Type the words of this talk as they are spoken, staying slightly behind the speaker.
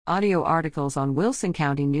Audio articles on Wilson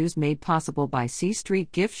County News made possible by C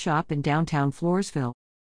Street Gift Shop in downtown Floresville.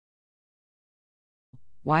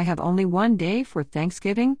 Why have only one day for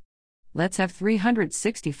Thanksgiving? Let's have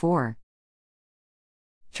 364.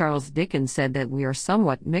 Charles Dickens said that we are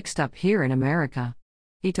somewhat mixed up here in America.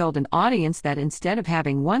 He told an audience that instead of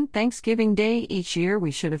having one Thanksgiving day each year, we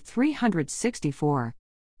should have 364.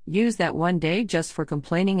 Use that one day just for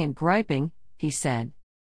complaining and griping, he said.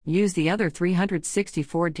 Use the other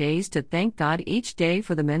 364 days to thank God each day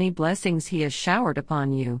for the many blessings He has showered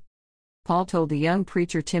upon you. Paul told the young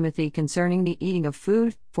preacher Timothy concerning the eating of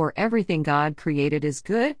food, "For everything God created is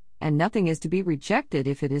good, and nothing is to be rejected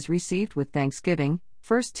if it is received with thanksgiving."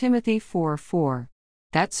 1 Timothy 4:4.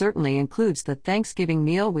 That certainly includes the Thanksgiving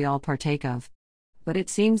meal we all partake of. But it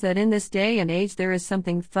seems that in this day and age there is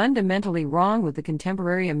something fundamentally wrong with the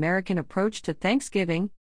contemporary American approach to Thanksgiving.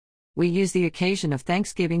 We use the occasion of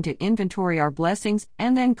Thanksgiving to inventory our blessings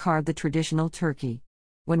and then carve the traditional turkey.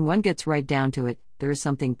 When one gets right down to it, there is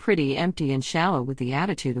something pretty empty and shallow with the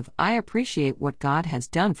attitude of, "I appreciate what God has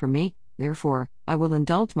done for me, therefore, I will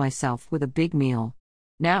indulge myself with a big meal."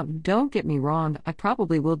 Now, don't get me wrong, I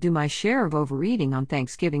probably will do my share of overeating on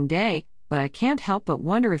Thanksgiving Day, but I can't help but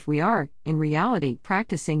wonder if we are, in reality,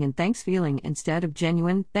 practicing in thanksgiving instead of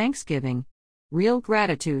genuine thanksgiving. Real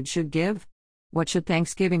gratitude should give. What should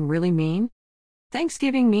Thanksgiving really mean?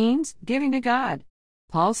 Thanksgiving means giving to God.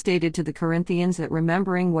 Paul stated to the Corinthians that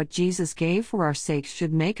remembering what Jesus gave for our sakes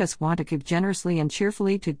should make us want to give generously and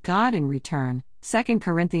cheerfully to God in return. 2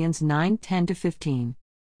 Corinthians 9:10-15.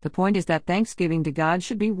 The point is that thanksgiving to God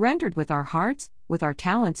should be rendered with our hearts, with our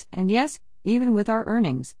talents, and yes, even with our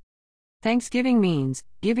earnings. Thanksgiving means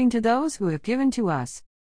giving to those who have given to us.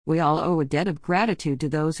 We all owe a debt of gratitude to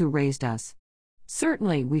those who raised us.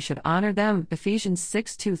 Certainly, we should honor them. Ephesians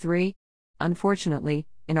 6:2-3. Unfortunately,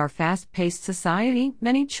 in our fast-paced society,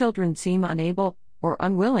 many children seem unable or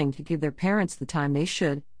unwilling to give their parents the time they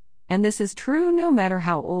should, and this is true no matter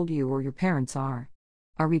how old you or your parents are.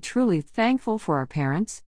 Are we truly thankful for our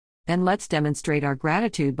parents? Then let's demonstrate our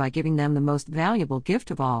gratitude by giving them the most valuable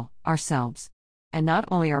gift of all, ourselves. And not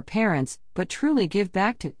only our parents, but truly give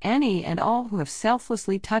back to any and all who have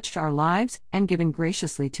selflessly touched our lives and given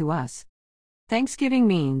graciously to us. Thanksgiving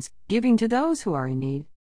means giving to those who are in need.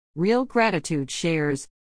 Real gratitude shares.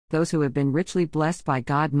 Those who have been richly blessed by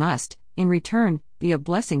God must, in return, be a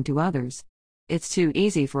blessing to others. It's too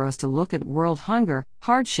easy for us to look at world hunger,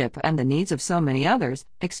 hardship, and the needs of so many others,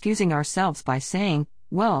 excusing ourselves by saying,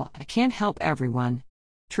 "Well, I can't help everyone."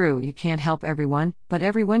 True, you can't help everyone, but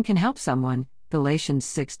everyone can help someone. Galatians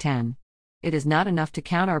 6:10. It is not enough to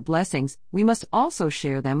count our blessings, we must also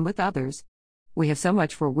share them with others. We have so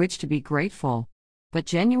much for which to be grateful. But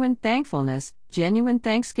genuine thankfulness, genuine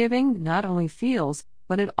thanksgiving, not only feels,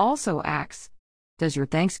 but it also acts. Does your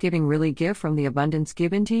thanksgiving really give from the abundance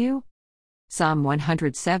given to you? Psalm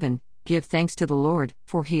 107, "Give thanks to the Lord,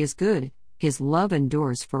 for He is good, His love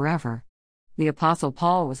endures forever." The Apostle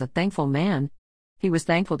Paul was a thankful man. He was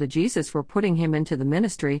thankful to Jesus for putting him into the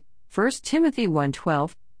ministry, 1 Timothy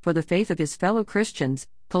 1:12, for the faith of his fellow Christians,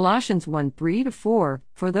 Colossians 1:3-4,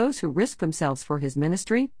 for those who risk themselves for his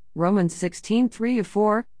ministry, Romans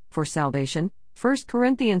 16:3-4, for salvation, 1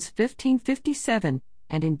 Corinthians 15:57,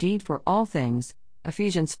 and indeed for all things,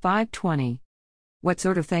 Ephesians 5:20. What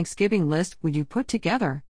sort of Thanksgiving list would you put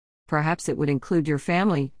together? Perhaps it would include your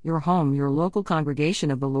family, your home, your local congregation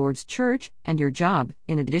of the Lord's Church, and your job,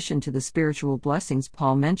 in addition to the spiritual blessings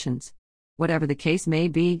Paul mentions. Whatever the case may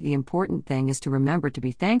be, the important thing is to remember to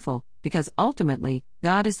be thankful, because ultimately,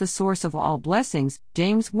 God is the source of all blessings,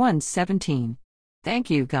 James 1:17. Thank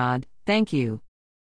you, God, thank you.